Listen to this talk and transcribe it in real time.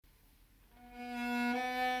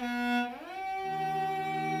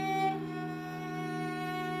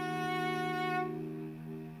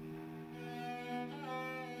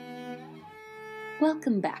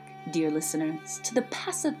Welcome back, dear listeners, to the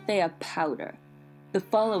Pasithea Powder. The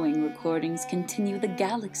following recordings continue the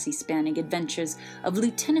galaxy-spanning adventures of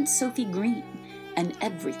Lieutenant Sophie Green and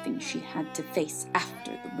everything she had to face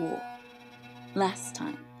after the war. Last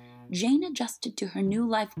time, Jane adjusted to her new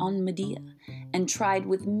life on Medea and tried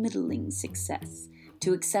with middling success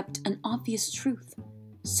to accept an obvious truth.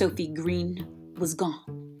 Sophie Green was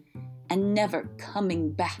gone and never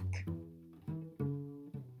coming back.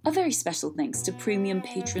 A very special thanks to premium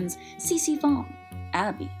patrons Cece Vaughn,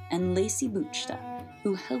 Abby, and Lacey Buchta,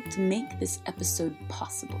 who helped make this episode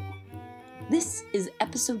possible. This is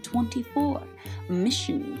episode 24,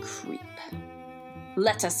 Mission Creep.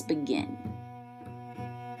 Let us begin.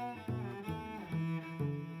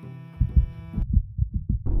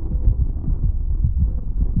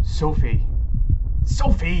 Sophie!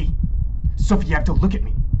 Sophie! Sophie, you have to look at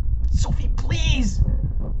me! Sophie, please!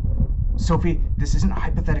 Sophie, this isn't a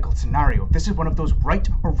hypothetical scenario. This is one of those right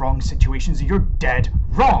or wrong situations, and you're dead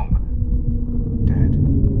wrong!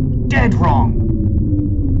 Dead wrong!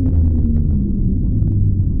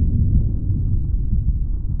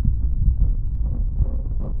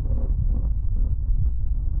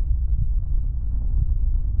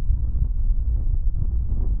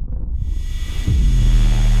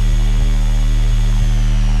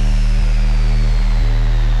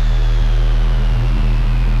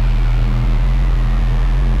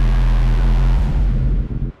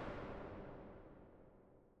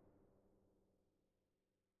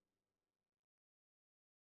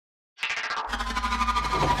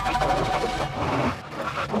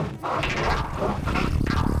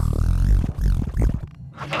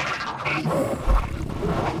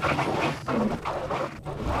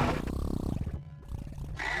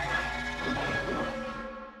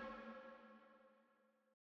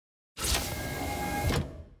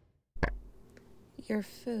 Your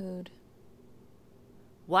food.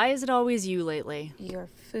 Why is it always you lately? Your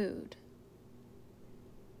food.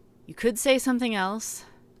 You could say something else.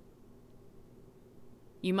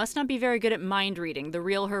 You must not be very good at mind reading. The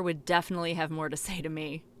real her would definitely have more to say to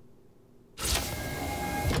me.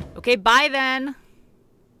 Okay, bye then.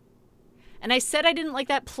 And I said I didn't like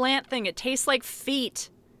that plant thing. It tastes like feet.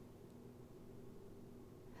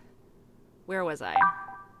 Where was I?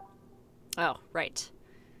 Oh, right.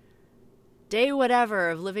 Day whatever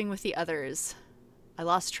of living with the others. I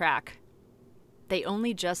lost track. They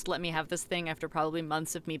only just let me have this thing after probably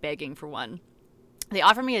months of me begging for one. They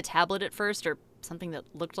offered me a tablet at first, or something that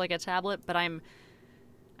looked like a tablet, but I'm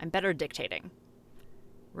better dictating.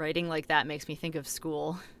 Writing like that makes me think of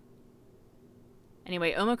school.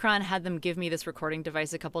 Anyway, Omicron had them give me this recording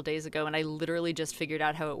device a couple days ago, and I literally just figured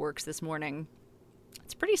out how it works this morning.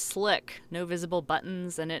 It's pretty slick. No visible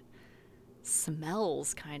buttons, and it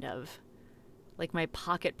smells kind of like my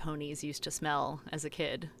pocket ponies used to smell as a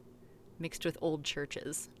kid, mixed with old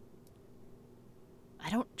churches. I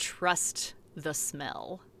don't trust the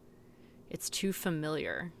smell. It's too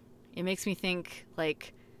familiar. It makes me think,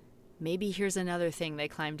 like, maybe here's another thing they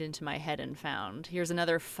climbed into my head and found. Here's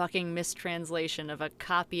another fucking mistranslation of a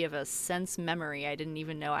copy of a sense memory I didn't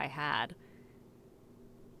even know I had.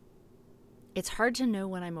 It's hard to know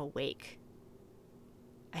when I'm awake.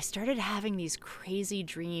 I started having these crazy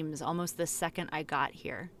dreams almost the second I got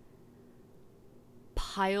here.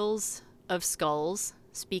 Piles of skulls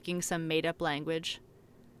speaking some made-up language.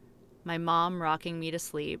 My mom rocking me to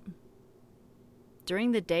sleep.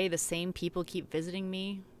 During the day, the same people keep visiting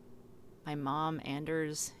me. My mom,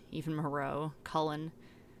 Anders, even Moreau, Cullen,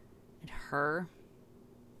 and her.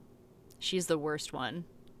 She's the worst one.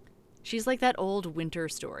 She's like that old Winter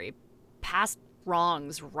story. Past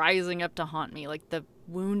wrongs rising up to haunt me, like the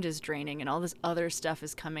wound is draining and all this other stuff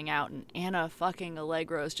is coming out, and Anna fucking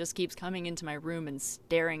Allegros just keeps coming into my room and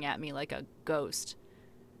staring at me like a ghost.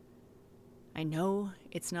 I know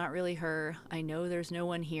it's not really her. I know there's no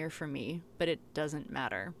one here for me, but it doesn't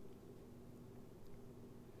matter.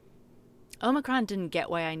 Omicron didn't get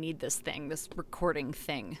why I need this thing, this recording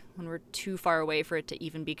thing, when we're too far away for it to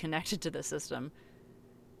even be connected to the system.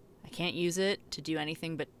 I can't use it to do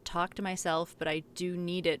anything but talk to myself, but I do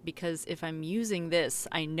need it because if I'm using this,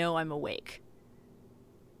 I know I'm awake.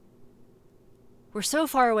 We're so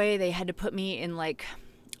far away, they had to put me in, like,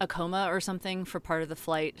 a coma or something for part of the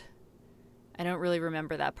flight. I don't really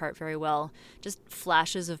remember that part very well. Just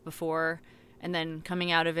flashes of before, and then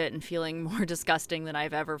coming out of it and feeling more disgusting than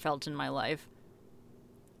I've ever felt in my life.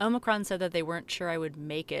 Omicron said that they weren't sure I would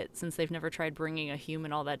make it since they've never tried bringing a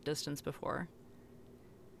human all that distance before.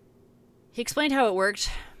 He explained how it worked,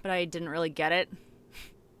 but I didn't really get it.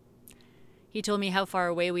 He told me how far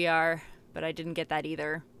away we are, but I didn't get that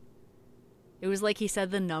either. It was like he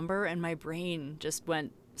said the number and my brain just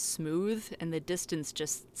went smooth and the distance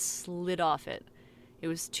just slid off it. It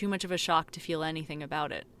was too much of a shock to feel anything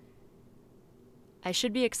about it. I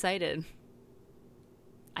should be excited.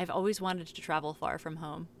 I've always wanted to travel far from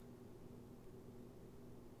home.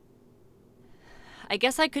 I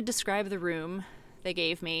guess I could describe the room they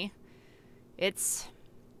gave me. It's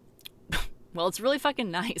really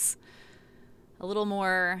fucking nice. A little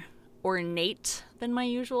more ornate than my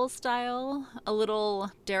usual style. A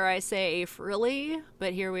little, dare I say, frilly,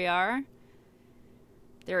 but here we are.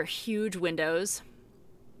 There are huge windows.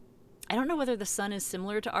 I don't know whether the sun is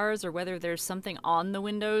similar to ours or whether there's something on the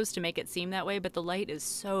windows to make it seem that way, but the light is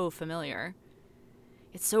so familiar.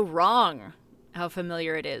 It's so wrong how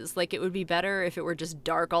familiar it is. Like, it would be better if it were just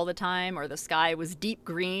dark all the time, or the sky was deep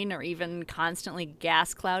green, or even constantly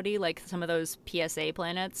gas cloudy like some of those PSA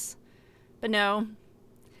planets. But no.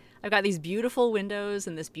 I've got these beautiful windows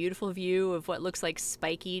and this beautiful view of what looks like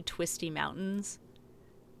spiky, twisty mountains.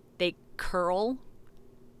 They curl.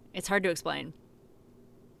 It's hard to explain.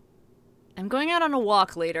 I'm going out on a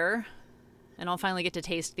walk later, and I'll finally get to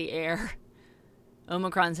taste the air.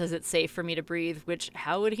 Omicron says it's safe for me to breathe, which,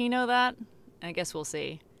 how would he know that? I guess we'll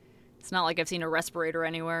see. It's not like I've seen a respirator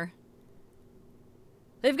anywhere.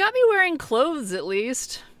 They've got me wearing clothes, at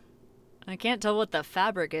least. I can't tell what the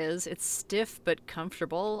fabric is. It's stiff but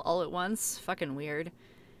comfortable all at once. Fucking weird.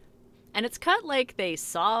 And it's cut like they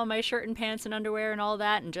saw my shirt and pants and underwear and all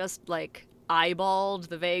that and just, like, eyeballed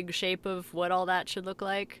the vague shape of what all that should look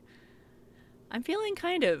like. I'm feeling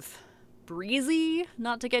kind of breezy,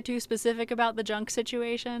 not to get too specific about the junk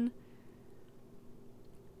situation.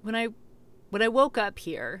 When I woke up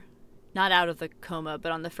here, not out of the coma,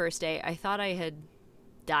 but on the first day, I thought I had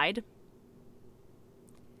died.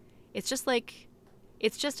 It's just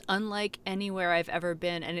unlike anywhere I've ever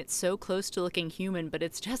been, and it's so close to looking human, but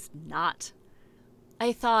it's just not.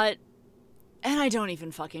 I thought, and I don't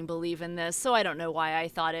even fucking believe in this, so I don't know why I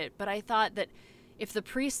thought it, but I thought that if the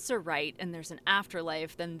priests are right and there's an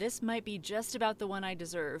afterlife, then this might be just about the one I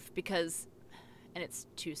deserve, because, and it's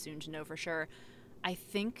too soon to know for sure, I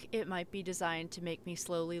think it might be designed to make me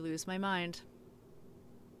slowly lose my mind.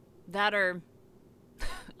 That or,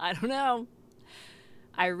 I don't know.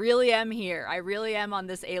 I really am here. I really am on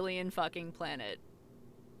this alien fucking planet.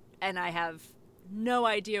 And I have no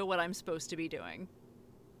idea what I'm supposed to be doing.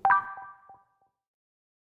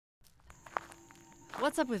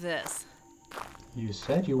 What's up with this? You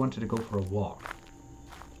said you wanted to go for a walk.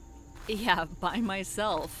 Yeah, by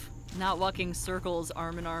myself. Not walking circles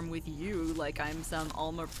arm in arm with you like I'm some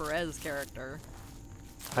Alma Perez character.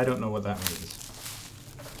 I don't know what that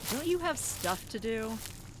means. Don't you have stuff to do?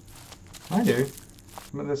 I do,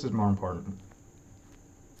 but this is more important.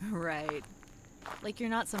 Right. Like you're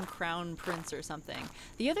not some crown prince or something.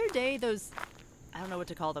 The other day, those, I don't know what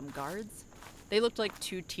to call them, guards? They looked like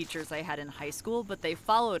two teachers I had in high school, but they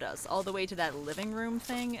followed us all the way to that living room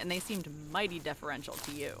thing, and they seemed mighty deferential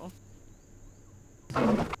to you.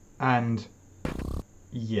 And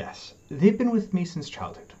yes, they've been with me since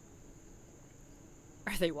childhood.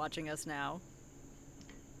 Are they watching us now?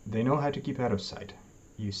 They know how to keep out of sight.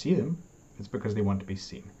 You see them, it's because they want to be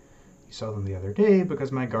seen. You saw them the other day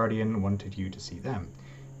because my guardian wanted you to see them.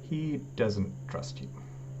 He doesn't trust you.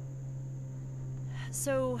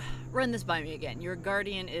 So, run this by me again. Your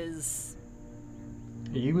guardian is...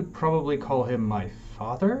 You would probably call him my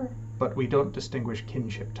father, but we don't distinguish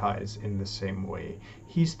kinship ties in the same way.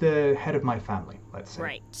 He's the head of my family, let's say.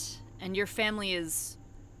 Right. And your family is...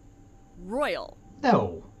 royal.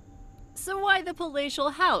 No. So why the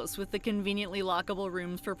palatial house with the conveniently lockable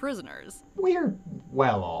rooms for prisoners? We're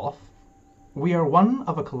well off. We are one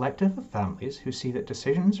of a collective of families who see that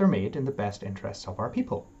decisions are made in the best interests of our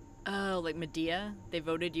people. Oh, like Medea? They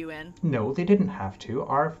voted you in? No, they didn't have to.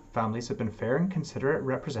 Our families have been fair and considerate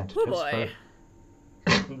representatives Oh boy.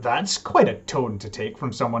 for... That's quite a tone to take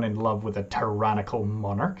from someone in love with a tyrannical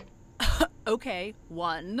monarch. Okay,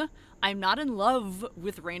 1, I'm not in love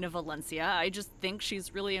with Reina Valencia. I just think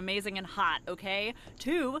she's really amazing and hot, okay?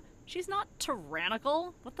 2, she's not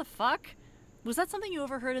tyrannical. What the fuck? Was that something you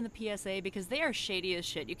overheard in the PSA? Because they are shady as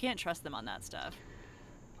shit. You can't trust them on that stuff.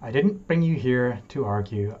 I didn't bring you here to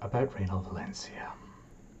argue about Reina Valencia.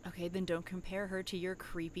 Okay, then don't compare her to your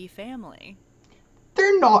creepy family.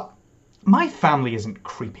 They're not... My family isn't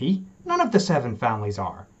creepy. None of the 7 families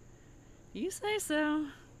are. You say so.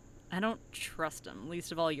 I don't trust him,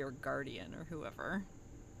 least of all your guardian or whoever.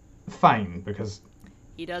 Fine, because...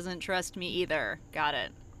 He doesn't trust me either. Got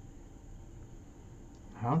it.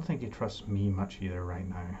 I don't think he trusts me much either right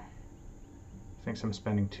now. He thinks I'm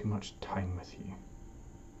spending too much time with you.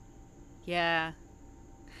 Yeah.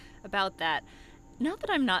 About that, not that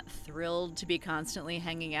I'm not thrilled to be constantly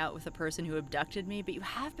hanging out with the person who abducted me, but you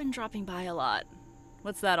have been dropping by a lot.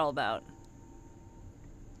 What's that all about?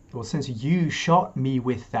 Well, since you shot me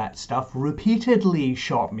with that stuff, repeatedly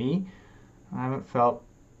shot me, I haven't felt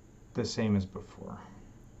the same as before.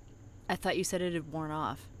 I thought you said it had worn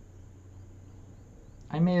off.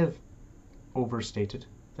 I may have overstated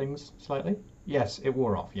things slightly. Yes, it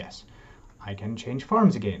wore off, yes. I can change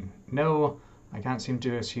forms again. No, I can't seem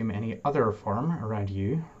to assume any other form around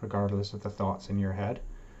you, regardless of the thoughts in your head.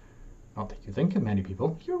 Not that you think of many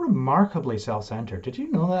people. You're remarkably self-centered. Did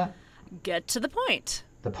you know that? Get to the point.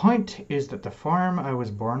 The point is that the form I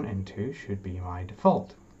was born into should be my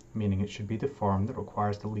default, meaning it should be the form that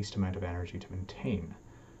requires the least amount of energy to maintain.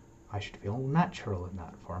 I should feel natural in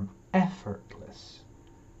that form, effortless.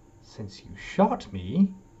 Since you shot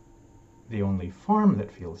me, the only form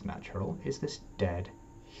that feels natural is this dead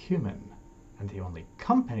human, and the only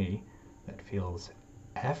company that feels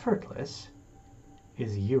effortless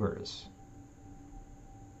is yours.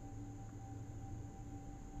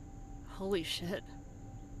 Holy shit.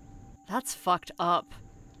 That's fucked up.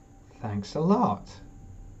 Thanks a lot.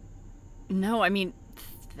 No, I mean,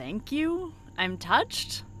 thank you? I'm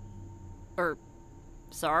touched? Or,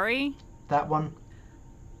 sorry? That one?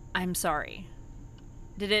 I'm sorry.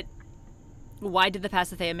 Why did the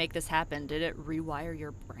Pasithea make this happen? Did it rewire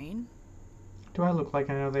your brain? Do I look like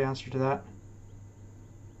I know the answer to that?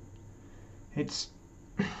 It's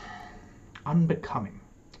unbecoming.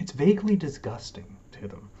 It's vaguely disgusting to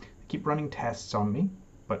them. They keep running tests on me,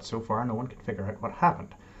 but so far no one can figure out what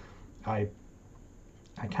happened. I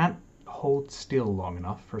can't hold still long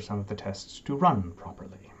enough for some of the tests to run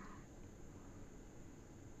properly.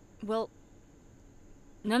 Well,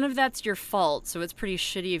 none of that's your fault, so it's pretty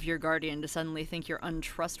shitty of your guardian to suddenly think you're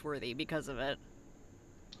untrustworthy because of it.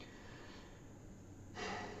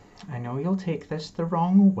 I know you'll take this the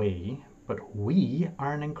wrong way, but we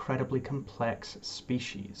are an incredibly complex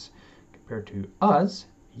species. Compared to us,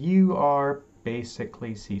 you are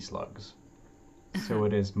basically sea slugs. So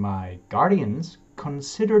it is my guardian's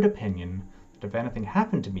considered opinion that if anything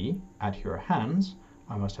happened to me at your hands,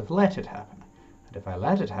 I must have let it happen. And if I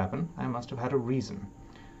let it happen, I must have had a reason.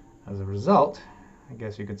 As a result, I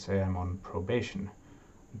guess you could say I'm on probation,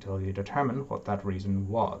 until you determine what that reason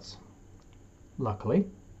was. Luckily,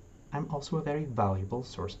 I'm also a very valuable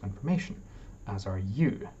source of information, as are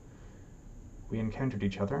you. We encountered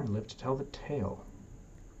each other and lived to tell the tale.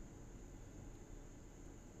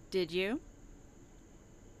 Did you?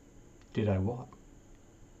 Did I what?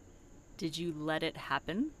 Did you let it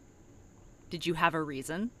happen? Did you have a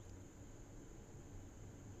reason?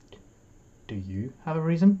 Do you have a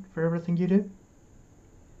reason for everything you do?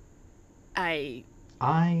 I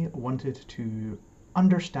wanted to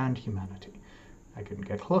understand humanity. I couldn't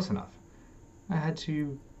get close enough. I had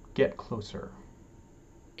to get closer.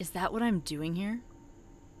 Is that what I'm doing here?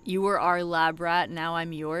 You were our lab rat, now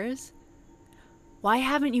I'm yours? Why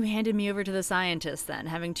haven't you handed me over to the scientists then?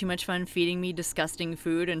 Having too much fun feeding me disgusting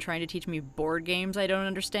food and trying to teach me board games I don't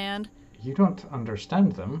understand? You don't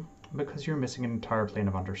understand them because you're missing an entire plane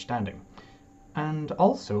of understanding. And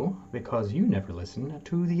also because you never listen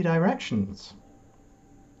to the directions.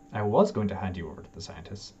 I was going to hand you over to the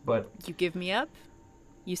scientists, but... You give me up?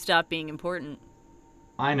 You stop being important.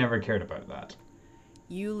 I never cared about that.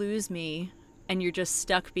 You lose me, and you're just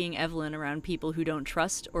stuck being Evelyn around people who don't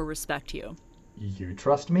trust or respect you. You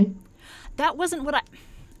trust me? That wasn't what I...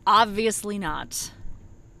 Obviously not.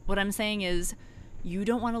 What I'm saying is, you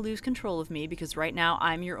don't want to lose control of me because right now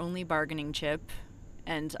I'm your only bargaining chip,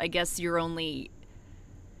 and I guess your only...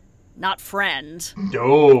 not friend.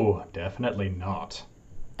 No, definitely not.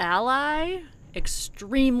 Ally?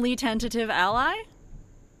 Extremely tentative ally?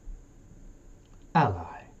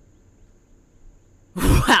 Ally.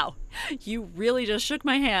 Wow. You really just shook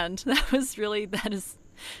my hand. That is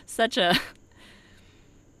such a...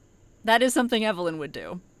 That is something Evelyn would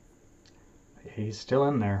do. He's still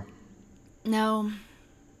in there. No,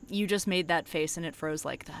 you just made that face and it froze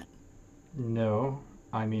like that. No,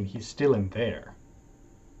 I mean he's still in there.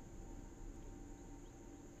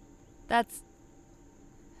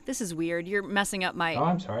 This is weird. You're messing up my... Oh,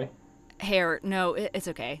 I'm sorry. Hair. No, it's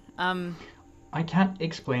okay. I can't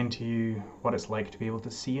explain to you what it's like to be able to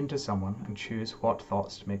see into someone and choose what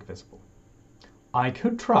thoughts to make visible. I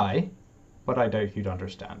could try, but I doubt you'd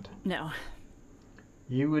understand. No.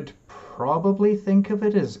 You would probably think of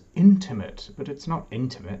it as intimate, but it's not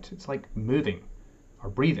intimate. It's like moving or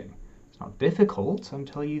breathing. It's not difficult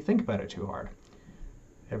until you think about it too hard.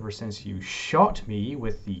 Ever since you shot me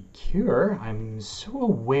with the cure, I'm so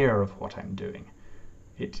aware of what I'm doing.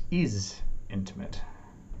 It is intimate.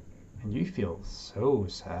 And you feel so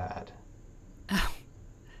sad. Oh.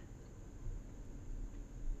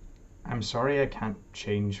 I'm sorry I can't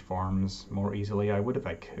change forms more easily. I would if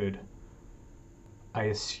I could. I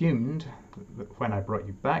assumed that when I brought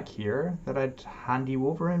you back here that I'd hand you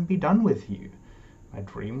over and be done with you. My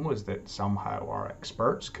dream was that somehow our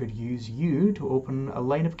experts could use you to open a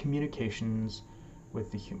line of communications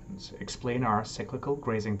with the humans, explain our cyclical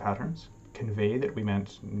grazing patterns, convey that we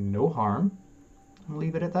meant no harm, and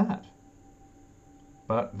leave it at that.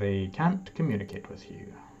 But they can't communicate with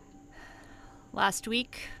you. Last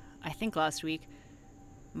week,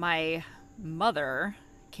 my mother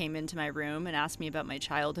came into my room and asked me about my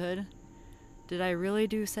childhood. Did I really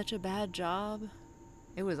do such a bad job?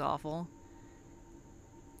 It was awful.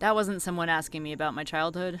 That wasn't someone asking me about my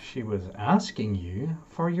childhood. She was asking you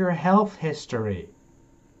for your health history.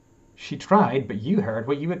 She tried, but you heard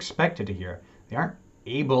what you expected to hear. They aren't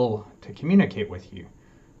able to communicate with you.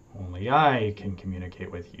 Only I can communicate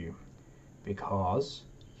with you. Because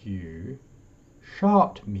you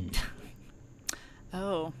shot me.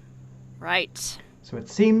 Oh, right. So it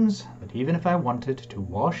seems that even if I wanted to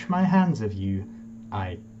wash my hands of you,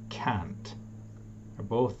 I can't. They're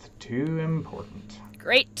both too important.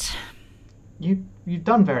 Great. You've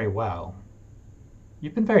done very well.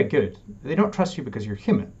 You've been very good. They don't trust you because you're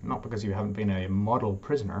human, not because you haven't been a model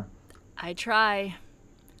prisoner. I try.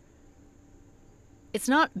 It's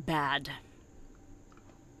not bad.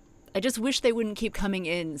 I just wish they wouldn't keep coming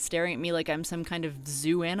in, staring at me like I'm some kind of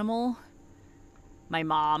zoo animal. My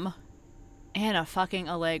mom, Anna fucking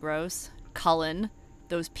Allegros, Cullen,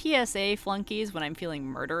 those PSA flunkies when I'm feeling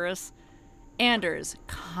murderous, Anders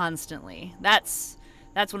constantly. That's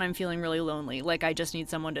when I'm feeling really lonely, like I just need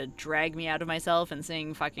someone to drag me out of myself and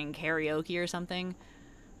sing fucking karaoke or something.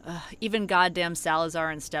 Even goddamn Salazar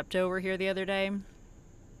and Steptoe were here the other day.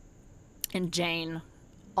 And Jane,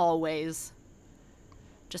 always.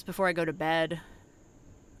 Just before I go to bed.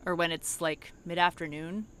 Or when it's like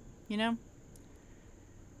mid-afternoon, you know?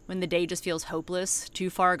 When the day just feels hopeless, too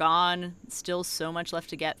far gone, still so much left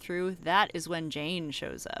to get through, that is when Jane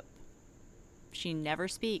shows up. She never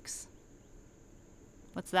speaks.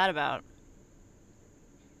 What's that about?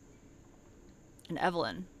 And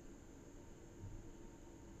Evelyn.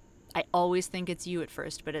 I always think it's you at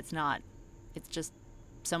first, but it's not. It's just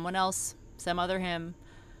someone else, some other him.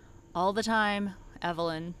 All the time,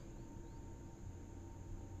 Evelyn.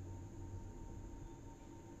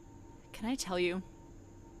 Can I tell you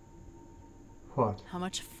What? how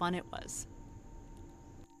much fun it was?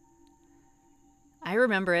 I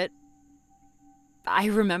remember it. I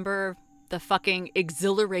remember the fucking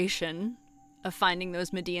exhilaration of finding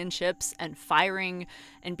those Median ships and firing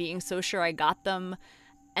and being so sure I got them.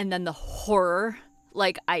 And then the horror,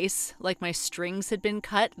 like ice, like my strings had been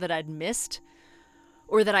cut that I'd missed.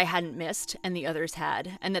 Or that I hadn't missed and the others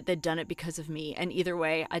had. And that they'd done it because of me. And either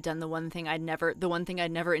way, I'd done the one thing I'd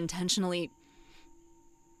never intentionally...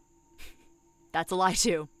 That's a lie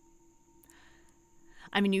too.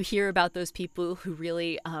 I mean, you hear about those people who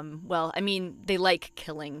really, they like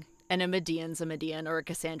killing. And a Median's a Median, or a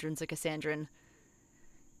Cassandran's a Cassandran.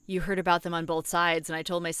 You heard about them on both sides, and I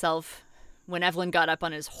told myself, when Evelyn got up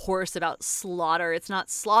on his horse about slaughter, it's not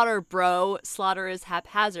slaughter, bro. Slaughter is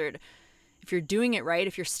haphazard. If you're doing it right,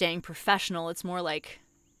 if you're staying professional, it's more like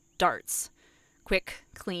darts. Quick,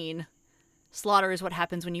 clean. Slaughter is what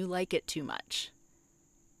happens when you like it too much.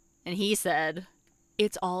 And he said,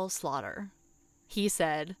 it's all slaughter. He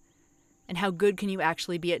said, and how good can you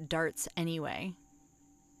actually be at darts anyway?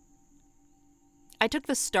 I took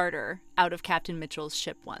the starter out of Captain Mitchell's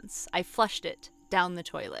ship once. I flushed it down the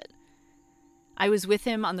toilet. I was with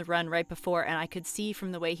him on the run right before, and I could see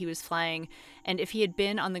from the way he was flying, and if he had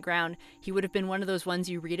been on the ground, he would have been one of those ones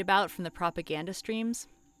you read about from the propaganda streams.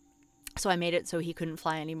 So I made it so he couldn't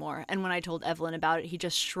fly anymore, and when I told Evelyn about it, he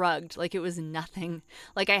just shrugged like it was nothing,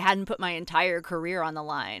 like I hadn't put my entire career on the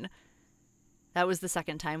line. That was the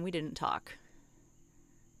second time we didn't talk.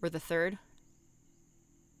 Or the third.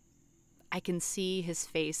 I can see his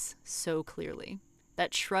face so clearly.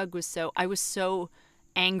 That shrug was I was so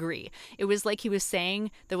angry. It was like he was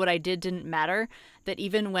saying that what I did didn't matter, that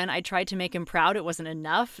even when I tried to make him proud, it wasn't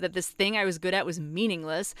enough, that this thing I was good at was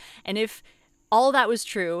meaningless, and if all that was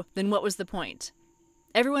true, then what was the point?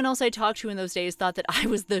 Everyone else I talked to in those days thought that I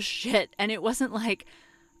was the shit, and it wasn't like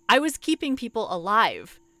I was keeping people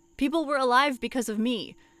alive. People were alive because of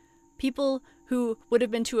me. People who would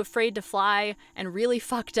have been too afraid to fly and really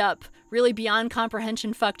fucked up, really beyond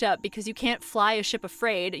comprehension fucked up because you can't fly a ship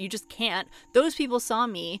afraid, you just can't. Those people saw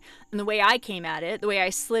me and the way I came at it, the way I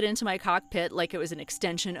slid into my cockpit like it was an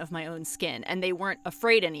extension of my own skin, and they weren't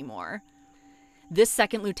afraid anymore. This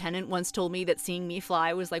second lieutenant once told me that seeing me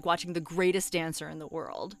fly was like watching the greatest dancer in the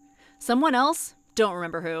world. Someone else, don't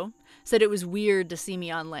remember who, said it was weird to see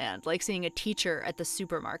me on land, like seeing a teacher at the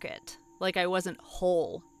supermarket, like I wasn't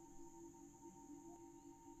whole.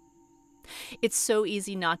 It's so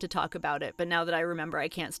easy not to talk about it, but now that I remember, I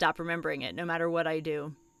can't stop remembering it, no matter what I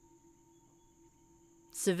do.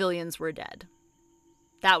 Civilians were dead.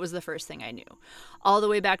 That was the first thing I knew. All the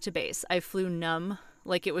way back to base, I flew numb,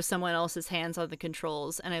 like it was someone else's hands on the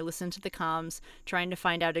controls, and I listened to the comms, trying to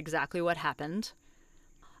find out exactly what happened.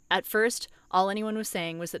 At first, all anyone was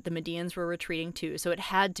saying was that the Medians were retreating too, so it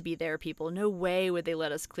had to be their people. No way would they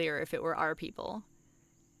let us clear if it were our people.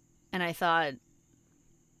 And I thought,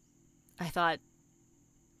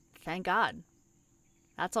 thank God.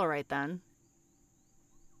 That's all right then.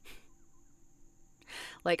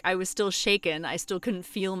 Like, I was still shaken. I still couldn't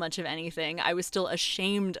feel much of anything. I was still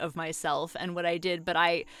ashamed of myself and what I did, but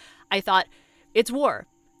I thought, it's war.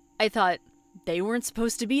 I thought, they weren't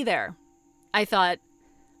supposed to be there. I thought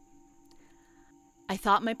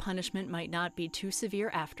my punishment might not be too severe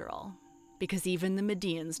after all, because even the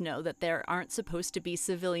Medians know that there aren't supposed to be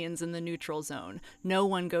civilians in the neutral zone. No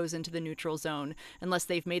one goes into the neutral zone unless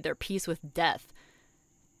they've made their peace with death.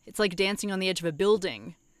 It's like dancing on the edge of a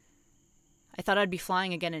building. I thought I'd be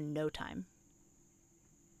flying again in no time.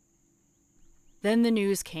 Then the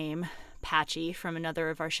news came, patchy, from another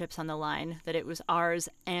of our ships on the line, that it was ours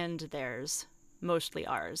and theirs, mostly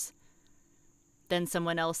ours. Then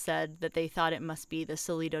someone else said that they thought it must be the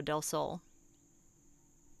Salido del Sol.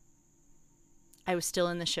 I was still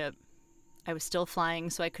in the ship. I was still flying,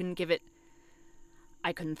 so I couldn't think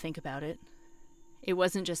about it. It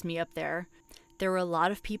wasn't just me up there. There were a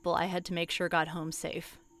lot of people I had to make sure got home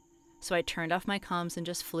safe. So I turned off my comms and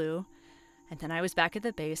just flew. And then I was back at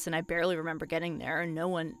the base, and I barely remember getting there, and no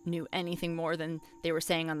one knew anything more than they were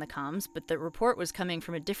saying on the comms, but the report was coming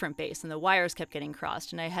from a different base, and the wires kept getting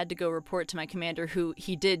crossed, and I had to go report to my commander, who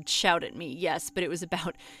he did shout at me, yes, but it was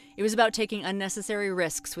about taking unnecessary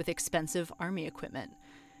risks with expensive army equipment.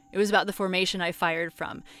 It was about the formation I fired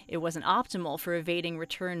from. It wasn't optimal for evading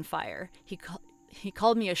return fire. He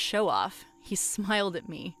called me a show-off. He smiled at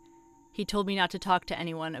me. He told me not to talk to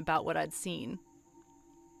anyone about what I'd seen.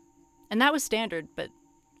 And that was standard, but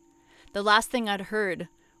the last thing I'd heard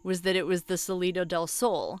was that it was the Salido del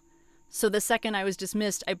Sol. So the second I was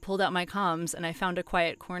dismissed, I pulled out my comms and I found a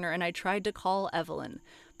quiet corner and I tried to call Evelyn.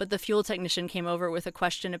 But the fuel technician came over with a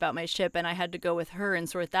question about my ship and I had to go with her and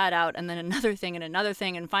sort that out, and then another thing.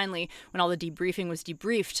 And finally, when all the debriefing was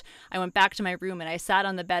debriefed, I went back to my room and I sat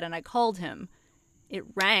on the bed and I called him. It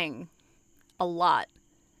rang. A lot.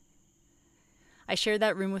 I shared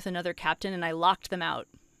that room with another captain and I locked them out.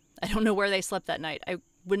 I don't know where they slept that night. I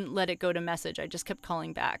wouldn't let it go to message. I just kept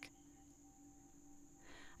calling back.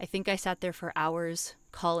 I think I sat there for hours,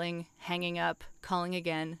 calling, hanging up, calling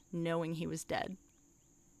again, knowing he was dead.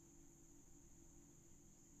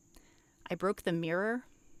 I broke the mirror.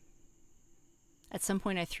 At some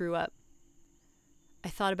point I threw up.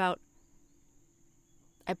 I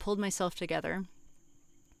pulled myself together.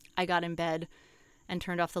 I got in bed and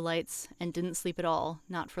turned off the lights and didn't sleep at all,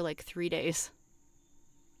 not for like 3 days.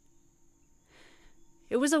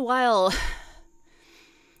 It was a while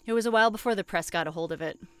before the press got a hold of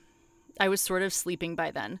it. I was sort of sleeping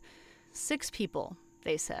by then. 6 people,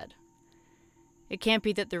 they said. It can't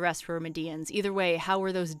be that the rest were Medians. Either way, how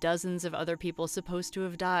were those dozens of other people supposed to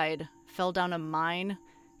have died? Fell down a mine?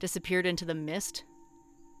 Disappeared into the mist?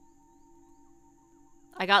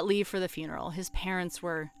 I got leave for the funeral. His parents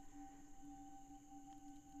were...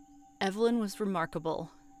 Evelyn was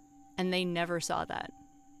remarkable, and they never saw that.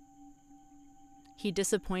 He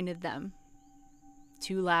disappointed them.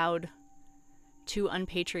 Too loud, too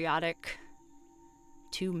unpatriotic,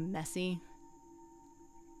 too messy.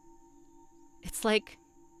 It's like,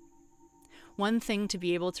 one thing to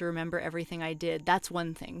be able to remember everything I did, that's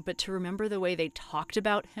one thing, but to remember the way they talked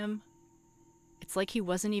about him, it's like he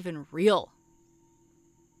wasn't even real.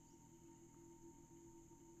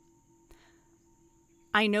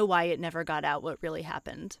 I know why it never got out what really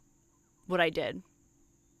happened. What I did.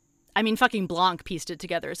 I mean, fucking Blanc pieced it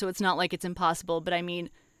together, so it's not like it's impossible, but I mean,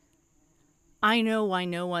 I know why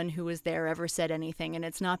no one who was there ever said anything, and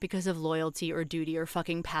it's not because of loyalty or duty or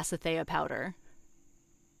fucking Pasithea powder.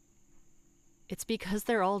 It's because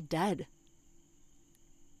they're all dead.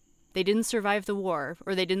 They didn't survive the war,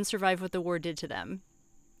 or they didn't survive what the war did to them.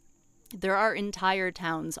 There are entire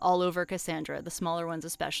towns all over Cassandra, the smaller ones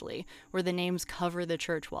especially, where the names cover the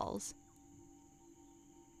church walls.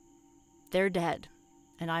 They're dead,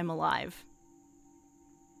 and I'm alive.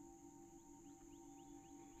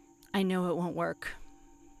 I know it won't work.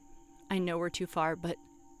 I know we're too far, but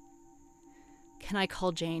can I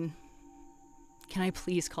call Jane? Can I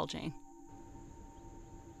please call Jane?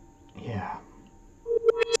 Yeah.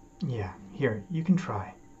 Yeah, here, you can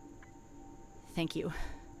try. Thank you.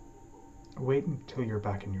 Wait until you're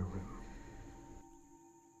back in your room.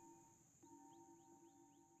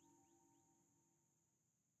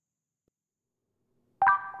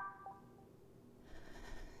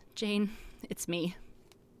 Jane, it's me.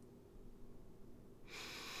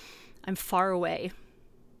 I'm far away.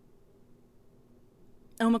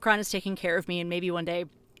 Omicron is taking care of me, and maybe one day,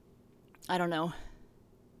 I don't know.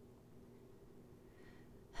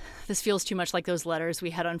 This feels too much like those letters we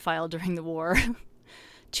had on file during the war.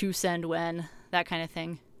 To send when, that kind of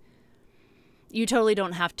thing. You totally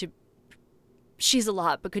don't have to. She's a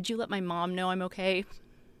lot, but could you let my mom know I'm okay?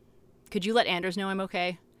 Could you let Anders know I'm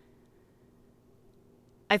okay?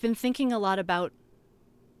 I've been thinking a lot about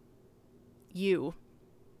you.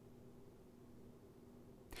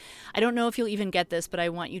 I don't know if you'll even get this, but I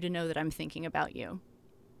want you to know that I'm thinking about you.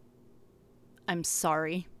 I'm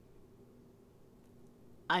sorry.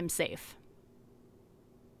 I'm safe.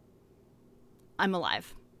 I'm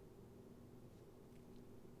alive.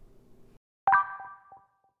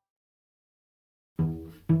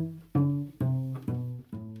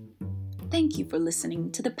 Thank you for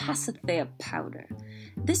listening to the Pasithea Powder.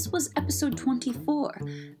 This was episode 24,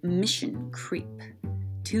 Mission Creep.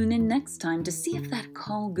 Tune in next time to see if that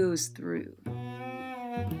call goes through.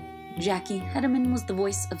 Jackie Hedeman was the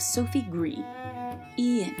voice of Sophie Green.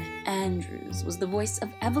 Ian Andrews was the voice of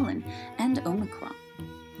Evelyn and Omicron.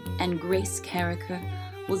 And Grace Carricker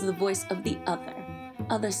was the voice of the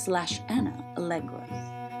other/Anna Allegros.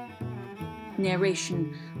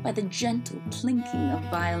 Narration by the gentle plinking of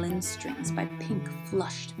violin strings by Pink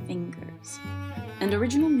Flushed Fingers. And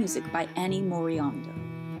original music by Annie Moriondo.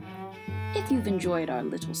 If you've enjoyed our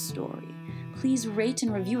little story, please rate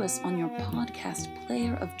and review us on your podcast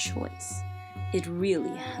player of choice. It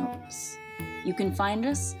really helps. You can find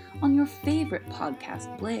us on your favorite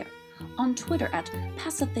podcast player, on Twitter at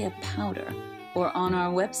Pasithea Powder, or on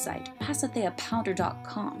our website,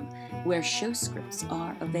 pasitheapowder.com, where show scripts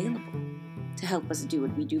are available. To help us do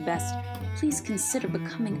what we do best, please consider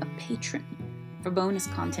becoming a patron. For bonus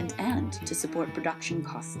content and to support production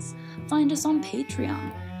costs, find us on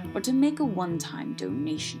Patreon, or to make a one-time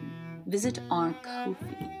donation, visit our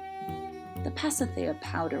Ko-fi. The Pasithea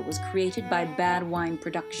Powder was created by Bad Wine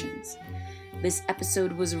Productions. This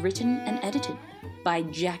episode was written and edited by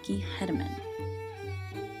Jackie Hedeman.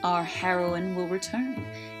 Our heroine will return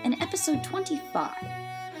in episode 25,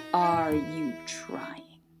 Are You Trying?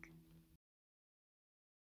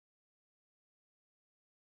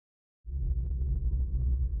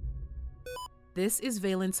 This is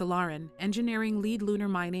Valen Solarin, engineering lead lunar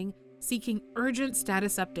mining, seeking urgent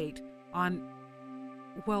status update on,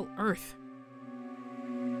 well, Earth.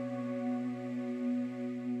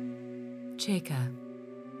 Cheka,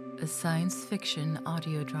 a science fiction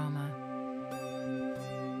audio drama.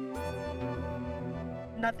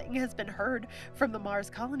 Nothing has been heard from the Mars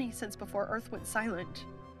colony since before Earth went silent.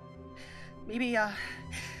 Maybe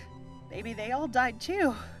they all died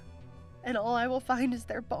too, and all I will find is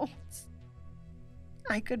their bones.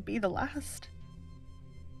 I could be the last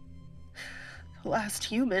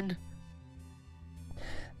human.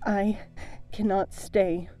 I cannot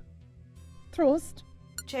stay. Trost,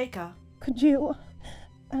 Cheka. could you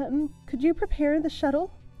prepare the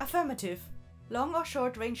shuttle? Affirmative. Long or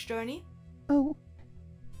short range journey? Oh,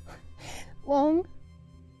 long.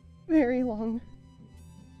 Very long.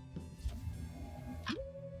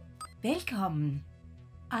 Velkommen.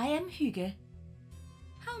 I am Hygge.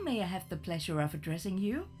 How may I have the pleasure of addressing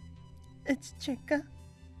you? It's Cheka.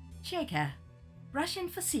 Cheka, Russian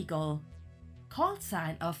for seagull. Call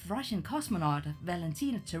sign of Russian cosmonaut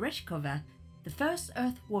Valentina Tereshkova, the first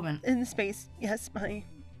Earth woman. In space, yes, my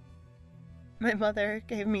mother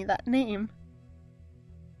gave me that name.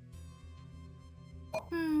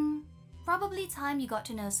 Probably time you got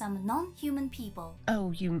to know some non-human people.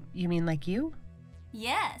 Oh, you mean like you?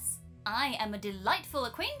 Yes, I am a delightful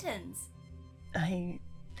acquaintance.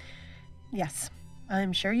 Yes,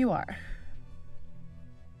 I'm sure you are.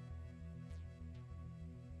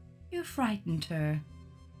 You frightened her.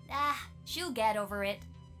 She'll get over it.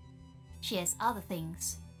 She has other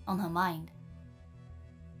things on her mind.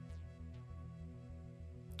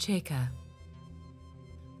 Cheka.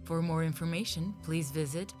 For more information, please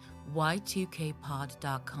visit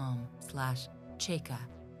y2kpod.com/Cheka.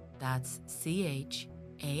 That's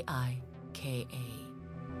CHAIKA.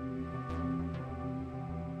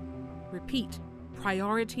 Repeat,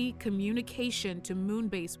 priority communication to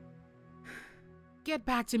Moonbase. Get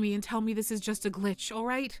back to me and tell me this is just a glitch, all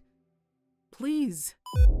right? Please.